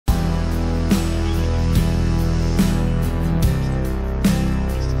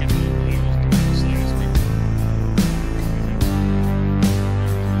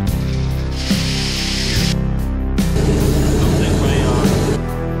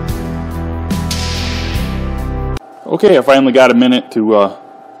Okay, I finally got a minute to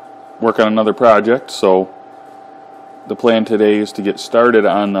work on another project, so the plan today is to get started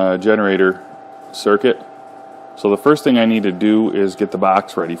on the generator circuit. So the first thing I need to do is get the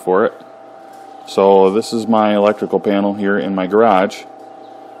box ready for it. So this is my electrical panel here in my garage.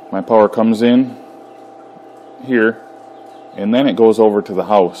 My power comes in here and then it goes over to the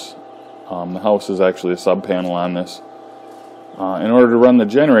house. The house is actually a sub panel on this. In order to run the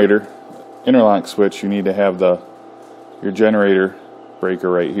generator interlock switch, you need to have your generator breaker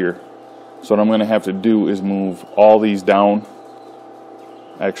right here. So what I'm going to have to do is move all these down,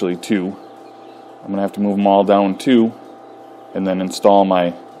 actually two. I'm going to have to move them all down two and then install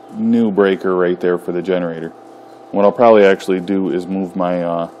my new breaker right there for the generator. What I'll probably actually do is move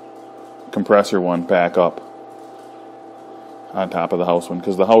my compressor one back up on top of the house one,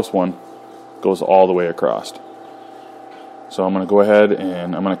 because the house one goes all the way across. So I'm going to go ahead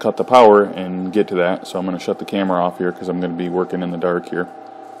and I'm going to cut the power and get to that. So I'm going to shut the camera off here because I'm going to be working in the dark here.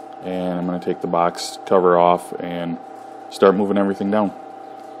 And I'm going to take the box cover off and start moving everything down.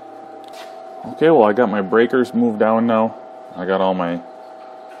 Okay, well, I got my breakers moved down now. I got all my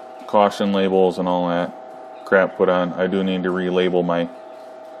caution labels and all that crap put on. I do need to relabel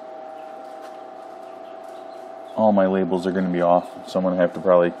all my labels are going to be off. So I'm going to have to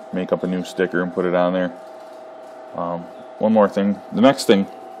probably make up a new sticker and put it on there. One more thing. The next thing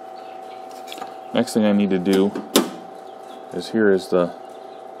I need to do is, here is the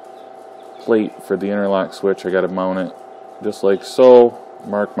plate for the interlock switch. I got to mount it just like so,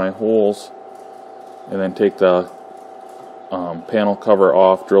 mark my holes, and then take the panel cover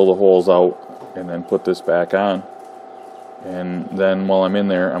off, drill the holes out, and then put this back on. And then while I'm in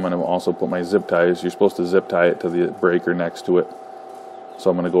there, I'm going to also put my zip ties. You're supposed to zip tie it to the breaker next to it.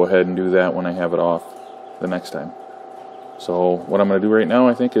 So I'm going to go ahead and do that when I have it off the next time. So what I'm going to do right now,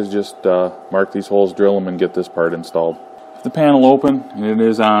 I think, is just mark these holes, drill them, and get this part installed. The panel open, and it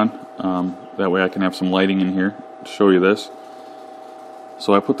is on. That way I can have some lighting in here to show you this.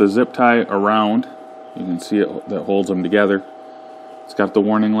 So I put the zip tie around. You can see it, that holds them together. It's got the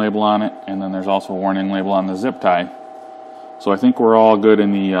warning label on it, and then there's also a warning label on the zip tie. So I think we're all good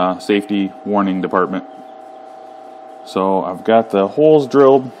in the safety warning department. So I've got the holes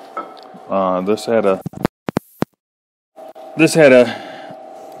drilled. This had a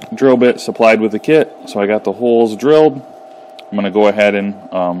drill bit supplied with the kit, so I got the holes drilled. I'm going to go ahead and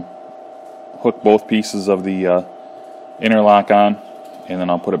hook both pieces of the interlock on, and then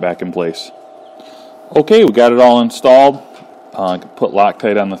I'll put it back in place. Okay, we got it all installed. Put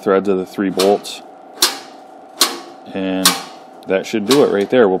Loctite on the threads of the 3 bolts, and that should do it right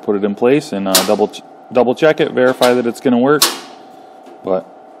there. We'll put it in place and double check it, verify that it's going to work, but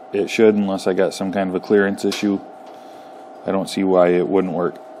it should, unless I got some kind of a clearance issue. I don't see why it wouldn't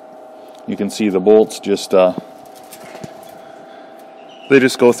work. You can see the bolts just they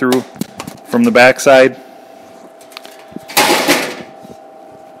just go through from the back side.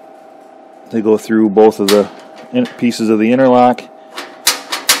 They go through both of the pieces of the interlock,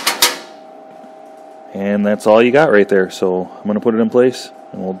 and that's all you got right there. So I'm going to put it in place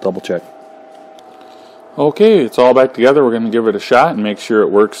and we'll double check. Okay, it's all back together. We're going to give it a shot and make sure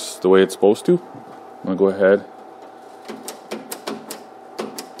it works the way it's supposed to. I'm going to go ahead.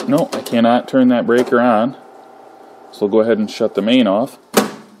 No, I cannot turn that breaker on. So we'll go ahead and shut the main off.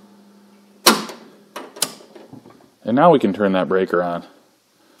 And now we can turn that breaker on.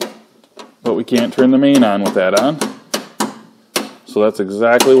 But we can't turn the main on with that on. So that's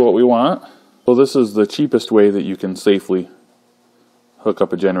exactly what we want. So this is the cheapest way that you can safely hook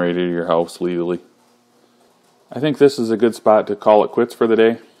up a generator to your house legally. I think this is a good spot to call it quits for the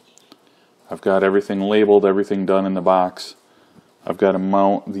day. I've got everything labeled, everything done in the box. I've got to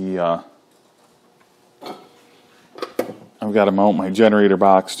mount my generator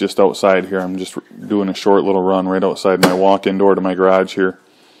box just outside here. I'm just doing a short little run right outside my walk-in door to my garage here.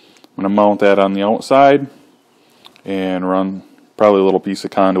 I'm going to mount that on the outside and run probably a little piece of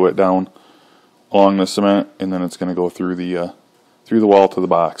conduit down along the cement, and then it's going to go through the wall to the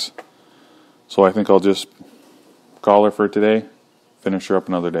box. So I think I'll just call her for today, finish her up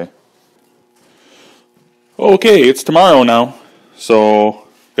another day. Okay, it's tomorrow now. So,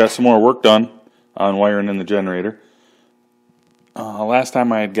 got some more work done on wiring in the generator. Last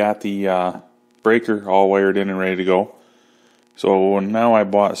time I had got the breaker all wired in and ready to go. So now I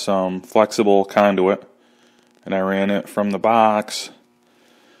bought some flexible conduit, and I ran it from the box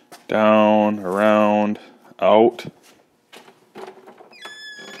down, around, out.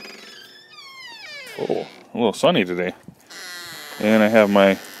 Oh, a little sunny today. And I have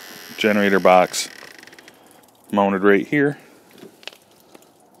my generator box mounted right here.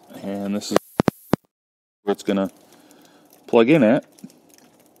 And this is where it's going to plug in at.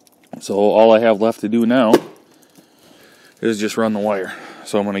 So all I have left to do now is just run the wire.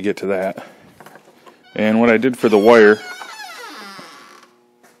 So I'm going to get to that. And what I did for the wire,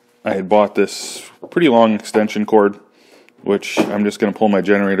 I had bought this pretty long extension cord, which I'm just going to pull my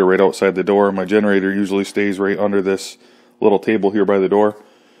generator right outside the door. My generator usually stays right under this little table here by the door.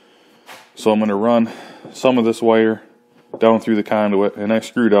 So I'm going to run some of this wire down through the conduit, and I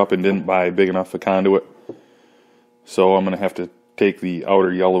screwed up and didn't buy big enough a conduit. So I'm going to have to take the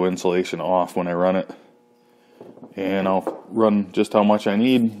outer yellow insulation off when I run it. And I'll run just how much I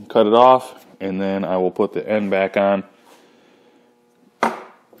need, cut it off, and then I will put the end back on.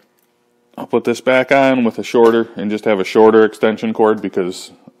 I'll put this back on with a shorter and just have a shorter extension cord,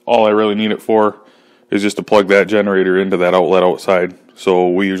 because all I really need it for is just to plug that generator into that outlet outside. So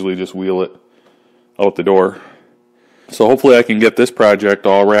we usually just wheel it out the door. So hopefully I can get this project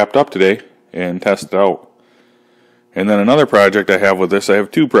all wrapped up today and test it out. And then another project I have with this, I have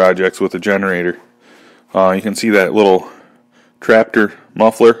two projects with the generator. You can see that little tractor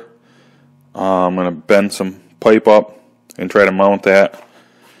muffler. I'm going to bend some pipe up and try to mount that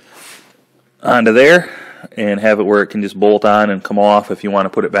onto there and have it where it can just bolt on and come off. If you want to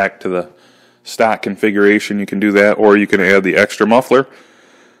put it back to the stock configuration, you can do that, or you can add the extra muffler,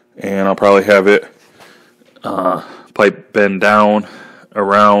 and I'll probably have it pipe bend down,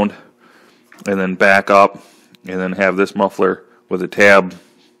 around, and then back up, and then have this muffler with a tab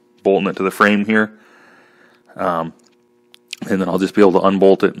bolting it to the frame here. And then I'll just be able to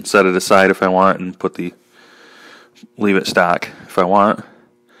unbolt it and set it aside if I want, and leave it stock if I want.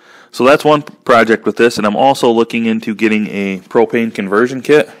 So that's one project with this, and I'm also looking into getting a propane conversion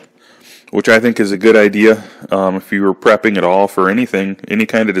kit, which I think is a good idea if you were prepping at all for anything, any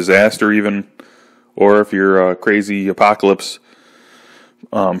kind of disaster even, or if you're a crazy apocalypse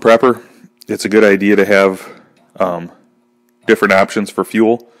prepper. It's a good idea to have different options for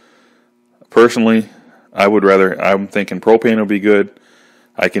fuel. Personally, I'm thinking propane would be good.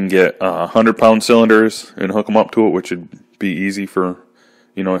 I can get 100-pound cylinders and hook them up to it, which would be easy for,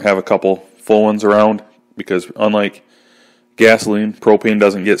 have a couple full ones around, because unlike gasoline, propane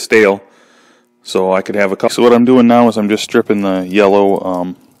doesn't get stale. So I could have a couple. So what I'm doing now is I'm just stripping the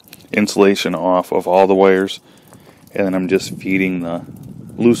yellow insulation off of all the wires, and then I'm just feeding the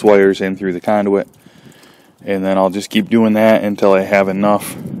loose wires in through the conduit, and then I'll just keep doing that until I have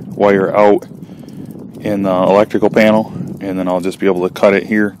enough wire out in the electrical panel, and then I'll just be able to cut it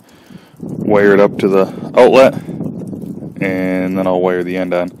here, wire it up to the outlet, and then I'll wire the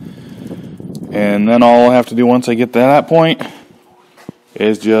end on. And then all I'll have to do once I get to that point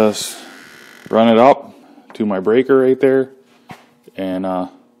is just run it up to my breaker right there, and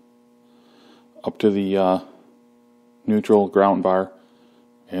up to the neutral ground bar,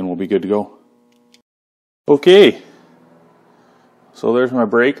 and we'll be good to go. Okay, so there's my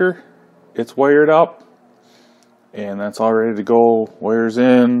breaker. It's wired up, and that's all ready to go. Wires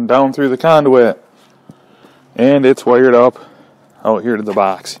in, down through the conduit, and it's wired up out here to the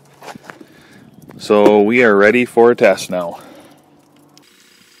box. So we are ready for a test now.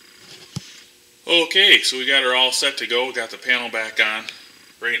 Okay, so we got her all set to go. Got the panel back on.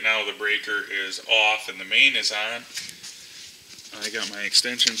 Right now the breaker is off and the main is on. I got my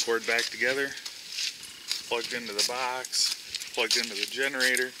extension cord back together, plugged into the box, plugged into the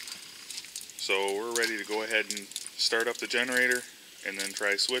generator. So we're ready to go ahead and start up the generator and then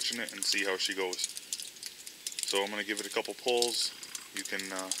try switching it and see how she goes. So I'm going to give it a couple pulls. You can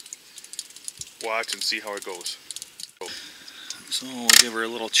watch and see how it goes. So we'll give her a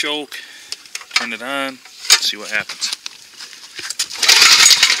little choke, turn it on, see what happens.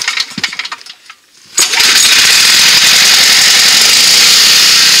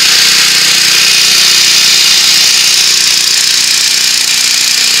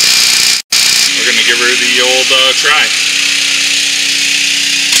 We're going to give her the old try.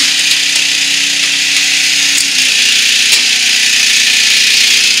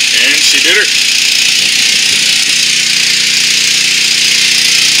 And she did her.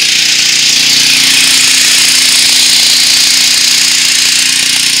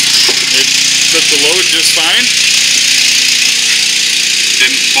 It took the load just fine.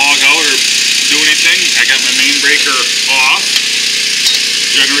 Didn't bog out or do anything. I got my main breaker off.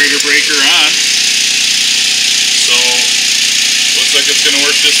 Generator breaker on. So, looks like it's going to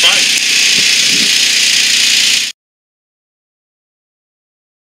work just fine.